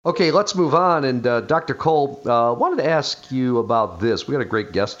Okay, let's move on. And Dr. Cole, wanted to ask you about this. We got a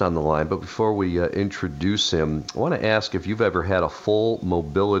great guest on the line, but before we introduce him, I want to ask if you've ever had a full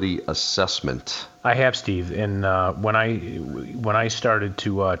mobility assessment. I have, Steve. And when I started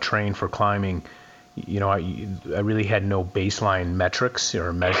to train for climbing, I really had no baseline metrics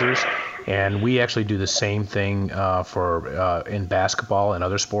or measures, and we actually do the same thing for in basketball and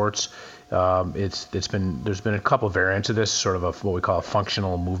other sports. There's been a couple of variants of this, sort of what we call a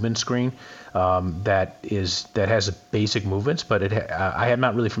functional movement screen, that has basic movements, but I am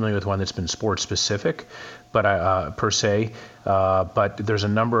not really familiar with one that's been sport specific, but per se. But there's a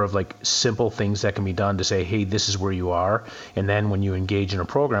number of like simple things that can be done to say, hey, this is where you are, and then when you engage in a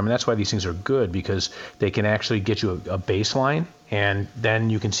program, and that's why these things are good, because they can actually get you a baseline, and then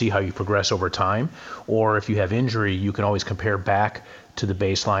you can see how you progress over time. Or if you have injury, you can always compare back to the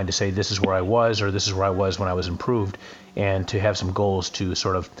baseline to say this is where I was, or this is where I was when I was improved, and to have some goals to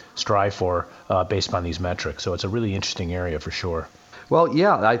sort of strive for based upon these metrics. So it's a really interesting area for sure. Well,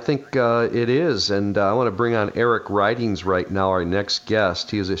 yeah, I think it is. And I want to bring on Eric Ridings right now, our next guest.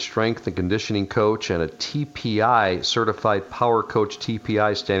 He is a strength and conditioning coach and a TPI, Certified Power Coach,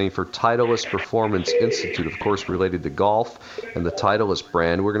 TPI standing for Titleist Performance Institute, of course, related to golf and the Titleist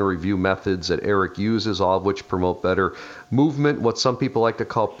brand. We're going to review methods that Eric uses, all of which promote better movement, what some people like to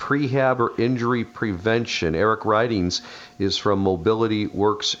call prehab or injury prevention. Eric Ridings is from Mobility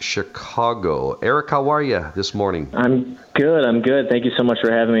Works Chicago. Eric, how are you this morning? I'm good. Thank you so much for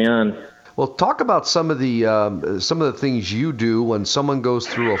having me on. Well, talk about some of the things you do when someone goes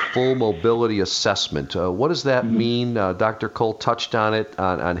through a full mobility assessment. What does that mean? Dr. Cole touched on it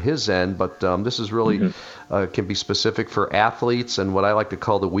on his end, but this is really can be specific for athletes and what I like to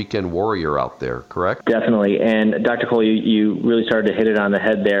call the weekend warrior out there, correct? Definitely. And Dr. Cole, you really started to hit it on the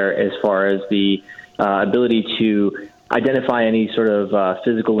head there as far as the ability to identify any sort of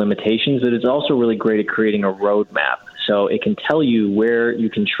physical limitations, but it's also really great at creating a roadmap. So it can tell you where you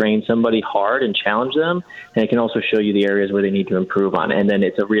can train somebody hard and challenge them, and it can also show you the areas where they need to improve on. And then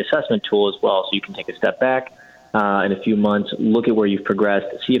it's a reassessment tool as well, so you can take a step back in a few months, look at where you've progressed,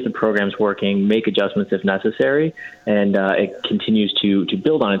 see if the program's working, make adjustments if necessary, and it continues to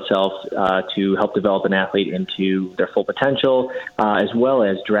build on itself to help develop an athlete into their full potential, as well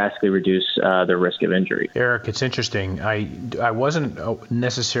as drastically reduce their risk of injury. Eric, it's interesting. I wasn't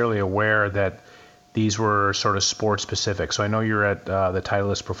necessarily aware that these were sort of sport specific. So I know you're at the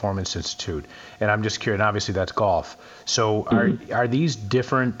Titleist Performance Institute, and I'm just curious, and obviously that's golf. So are these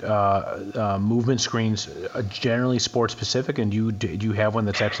different movement screens generally sport specific, and do you have one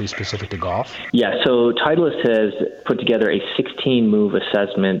that's actually specific to golf? Yeah, so Titleist has put together a 16-move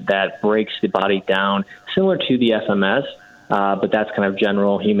assessment that breaks the body down, similar to the FMS, but that's kind of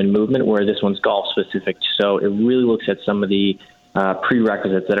general human movement, where this one's golf specific. So it really looks at some of the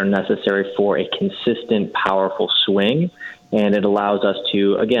prerequisites that are necessary for a consistent, powerful swing. And it allows us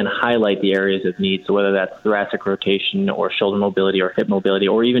to, again, highlight the areas of need. So whether that's thoracic rotation or shoulder mobility or hip mobility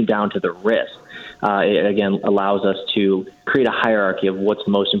or even down to the wrist, it, again, allows us to create a hierarchy of what's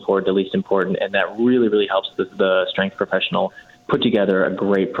most important to least important. And that really, really helps the strength professional put together a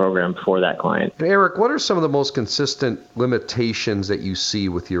great program for that client. Eric, what are some of the most consistent limitations that you see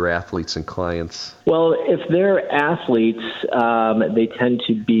with your athletes and clients? Well, if they're athletes, they tend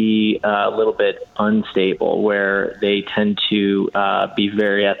to be a little bit unstable, where they tend to be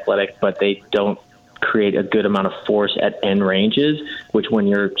very athletic, but they don't create a good amount of force at end ranges, which when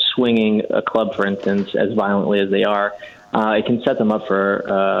you're swinging a club, for instance, as violently as they are, it can set them up for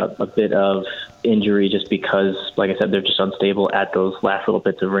a bit of injury just because, like I said, they're just unstable at those last little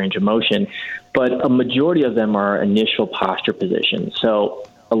bits of range of motion. But a majority of them are initial posture positions. So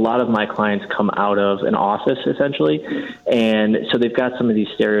a lot of my clients come out of an office, essentially, and so they've got some of these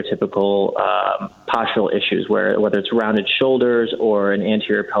stereotypical postural issues, whether it's rounded shoulders or an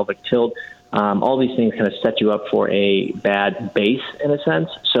anterior pelvic tilt. All these things kind of set you up for a bad base, in a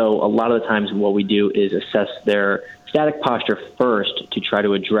sense. So a lot of the times what we do is assess their static posture first to try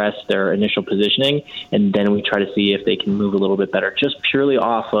to address their initial positioning, and then we try to see if they can move a little bit better, just purely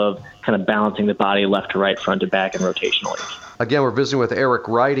off of kind of balancing the body left to right, front to back, and rotationally. Again, we're visiting with Eric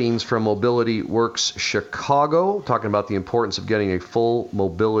Ridings from Mobility Works Chicago, talking about the importance of getting a full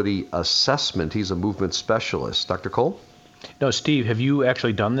mobility assessment. He's a movement specialist. Dr. Cole? No, Steve, have you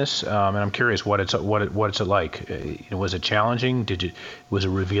actually done this? And I'm curious, what's it like? Was it challenging? Was it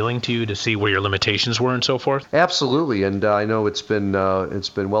revealing to you to see where your limitations were and so forth? Absolutely, and I know it's been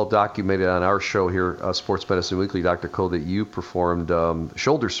well documented on our show here, Sports Medicine Weekly, Dr. Cole, that you performed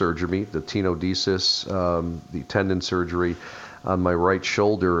shoulder surgery, the tenodesis, the tendon surgery. on my right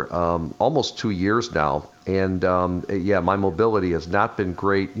shoulder, almost 2 years now. And my mobility has not been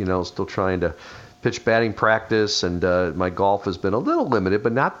great. Still trying to pitch batting practice, and my golf has been a little limited,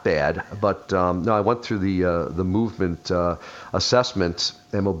 but not bad. But no, I went through the movement assessment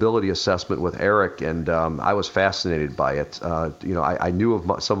and mobility assessment with Eric, and I was fascinated by it. I knew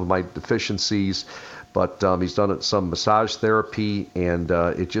of some of my deficiencies, but he's done some massage therapy, and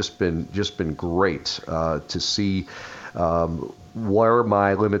it's just been great to see where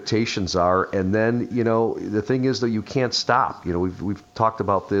my limitations are. And then, the thing is that you can't stop. We've talked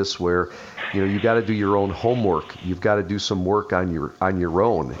about this where, you got to do your own homework. You've got to do some work on your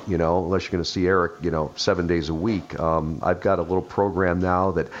own, unless you're going to see Eric, 7 days a week. I've got a little program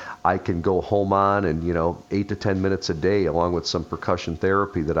now that I can go home on and, 8 to 10 minutes a day, along with some percussion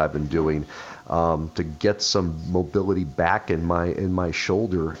therapy that I've been doing, to get some mobility back in my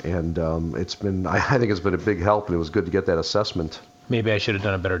shoulder. And I think it's been a big help, and it was good to get that assessment. Maybe I should have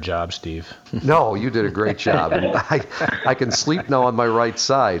done a better job, Steve. No, you did a great job. And I can sleep now on my right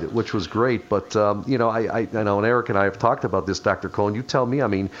side, which was great. But, I know, and Eric and I have talked about this, Dr. Cohen. You tell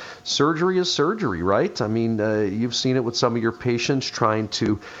me, surgery is surgery, right? You've seen it with some of your patients trying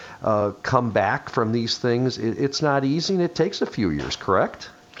to come back from these things. It's not easy, and it takes a few years,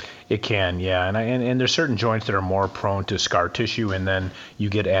 correct? It can, yeah, and there's certain joints that are more prone to scar tissue, and then you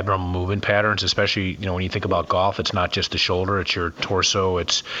get abnormal movement patterns, especially when you think about golf. It's not just the shoulder; it's your torso,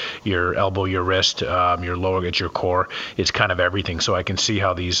 it's your elbow, your wrist, your lower, it's your core. It's kind of everything. So I can see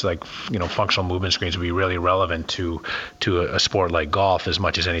how these functional movement screens would be really relevant to a sport like golf as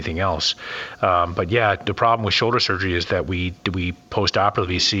much as anything else. But yeah, the problem with shoulder surgery is that we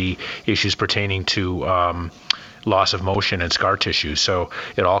post-operatively see issues pertaining to loss of motion and scar tissue. So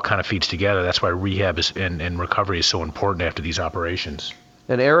it all kind of feeds together. That's why rehab and recovery is so important after these operations.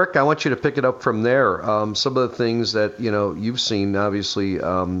 And Eric, I want you to pick it up from there. Some of the things that you've seen, obviously,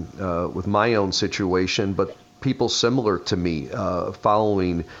 with my own situation, but people similar to me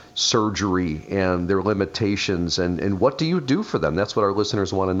following surgery and their limitations, and what do you do for them? That's what our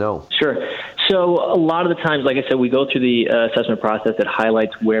listeners want to know. Sure. So a lot of the times, like I said, we go through the assessment process that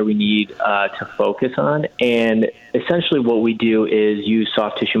highlights where we need to focus on. And essentially what we do is use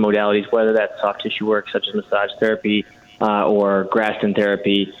soft tissue modalities, whether that's soft tissue work such as massage therapy or Graston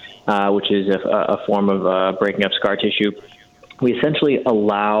therapy, which is a form of breaking up scar tissue. We essentially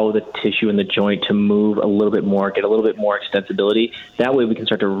allow the tissue in the joint to move a little bit more, get a little bit more extensibility. That way we can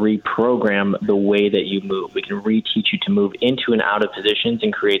start to reprogram the way that you move. We can reteach you to move into and out of positions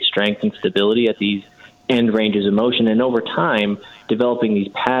and create strength and stability at these end ranges of motion. And over time, developing these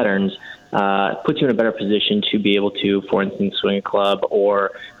patterns puts you in a better position to be able to, for instance, swing a club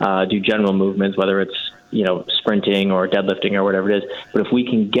or do general movements, whether it's sprinting or deadlifting or whatever it is. But if we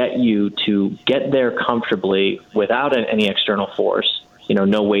can get you to get there comfortably without any external force,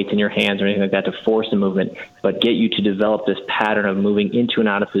 no weights in your hands or anything like that to force the movement, but get you to develop this pattern of moving into and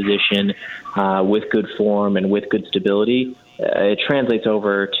out of position with good form and with good stability, it translates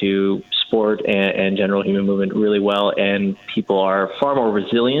over to sport and general human movement really well, and people are far more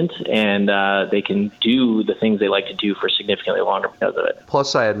resilient, and they can do the things they like to do for significantly longer because of it.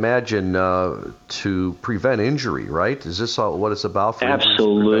 Plus, I imagine to prevent injury, right? Is this what it's about for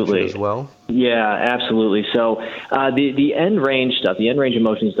absolutely as well? Yeah, absolutely. So the end range stuff, the end range of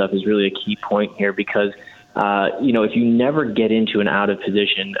motion stuff is really a key point here because if you never get into an out of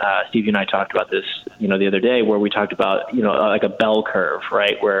position, Steve, you and I talked about this, the other day where we talked about, like a bell curve,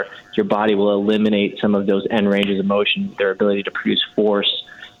 right? Where your body will eliminate some of those end ranges of motion, their ability to produce force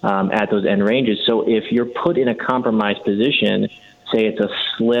at those end ranges. So if you're put in a compromised position, say it's a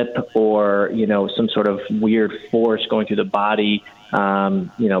slip or, some sort of weird force going through the body,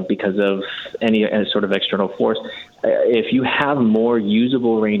 because of any sort of external force, if you have more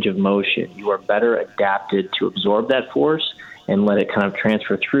usable range of motion, you are better adapted to absorb that force and let it kind of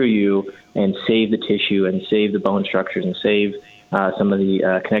transfer through you and save the tissue and save the bone structures and save some of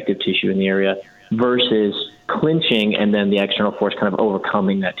the connective tissue in the area versus clinching and then the external force kind of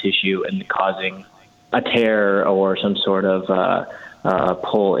overcoming that tissue and causing a tear or some sort of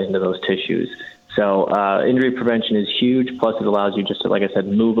pull into those tissues. So injury prevention is huge. Plus, it allows you just to, like I said,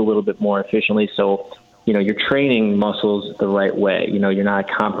 move a little bit more efficiently. So, you're training muscles the right way. You're not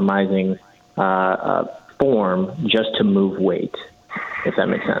compromising form just to move weight, if that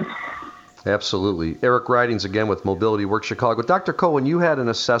makes sense. Absolutely. Eric Ridings again with Mobility Works Chicago. Dr. Cohen, you had an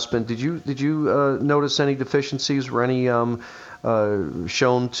assessment. Did you notice any deficiencies or any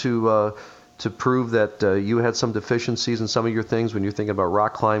shown to prove that you had some deficiencies in some of your things when you're thinking about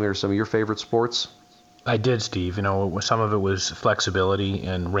rock climbing or some of your favorite sports? I did, Steve. Some of it was flexibility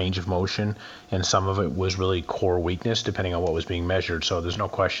and range of motion, and some of it was really core weakness, depending on what was being measured. So there's no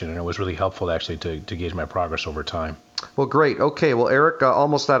question, and it was really helpful actually to gauge my progress over time. Well, great. Okay. Well, Eric,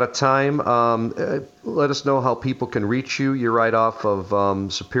 almost out of time. Let us know how people can reach you. You're right off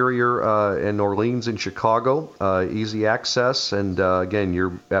of Superior and Orleans in Chicago. Easy access. And again,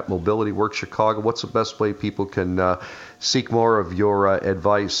 you're at Mobility Works Chicago. What's the best way people can seek more of your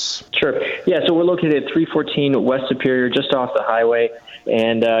advice? Sure. Yeah, so we're located at 314 West Superior, just off the highway.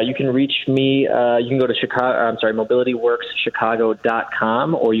 And you can reach me. You can go to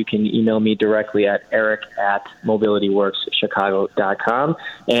MobilityWorksChicago.com, or you can email me directly at eric@MobilityWorksChicago.com.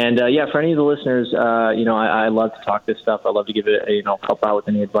 And for any of the listeners, I love to talk this stuff. I love to give it, help out with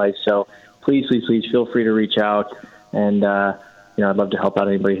any advice. So please feel free to reach out. And I'd love to help out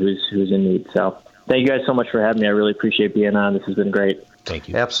anybody who's in need. So thank you guys so much for having me. I really appreciate being on. This has been great. Thank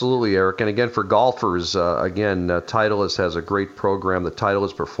you. Absolutely, Eric. And again, for golfers, Titleist has a great program, the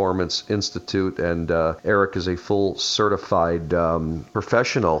Titleist Performance Institute, and Eric is a full certified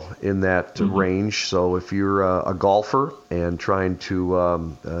professional in that range. So if you're a golfer and trying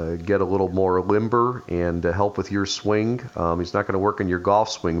to get a little more limber and help with your swing, he's not going to work on your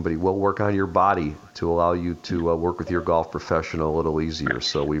golf swing, but he will work on your body to allow you to work with your golf professional a little easier.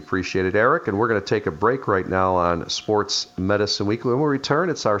 So we appreciate it, Eric. And we're going to take a break right now on Sports Medicine Weekly. When we return,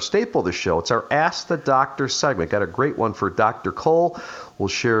 it's our staple of the show. It's our Ask the Doctor segment. Got a great one for Dr. Cole. We'll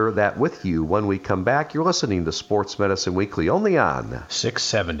share that with you when we come back. You're listening to Sports Medicine Weekly, only on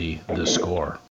 670 The Score.